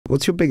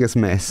What's your biggest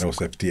miss? That was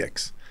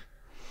FTX.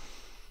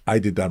 I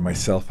did that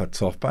myself at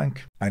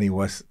SoftBank, and it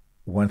was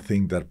one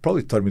thing that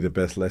probably taught me the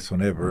best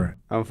lesson ever.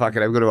 Oh, fuck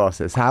it. I've got to ask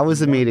this. How was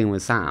the meeting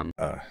with Sam?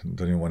 Don't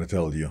even want to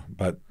tell you,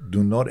 but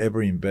do not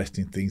ever invest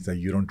in things that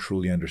you don't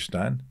truly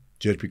understand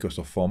just because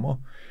of FOMO.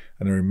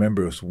 And I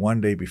remember it was one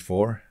day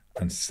before,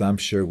 and Sam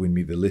shared with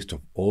me the list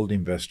of all the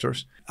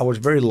investors. I was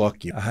very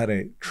lucky. I had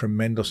a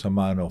tremendous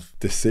amount of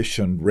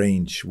decision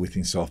range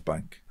within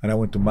SoftBank. And I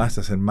went to Masa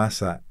and said,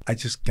 Masa, I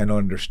just cannot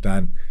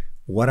understand.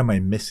 What am I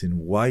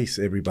missing? Why is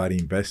everybody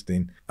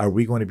investing? Are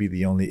we going to be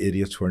the only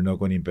idiots who are not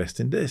going to invest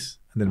in this?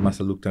 And then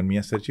Masa looked at me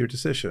and said, your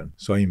decision.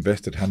 So I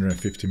invested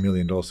 $150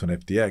 million on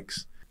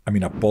FTX. I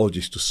mean,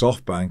 apologies to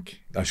SoftBank.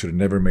 I should have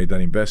never made that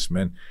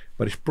investment.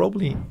 But it's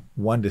probably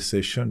one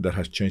decision that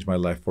has changed my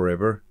life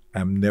forever.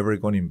 I'm never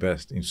going to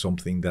invest in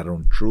something that I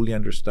don't truly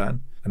understand.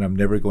 And I'm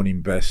never going to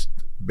invest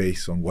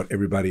based on what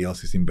everybody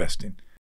else is investing.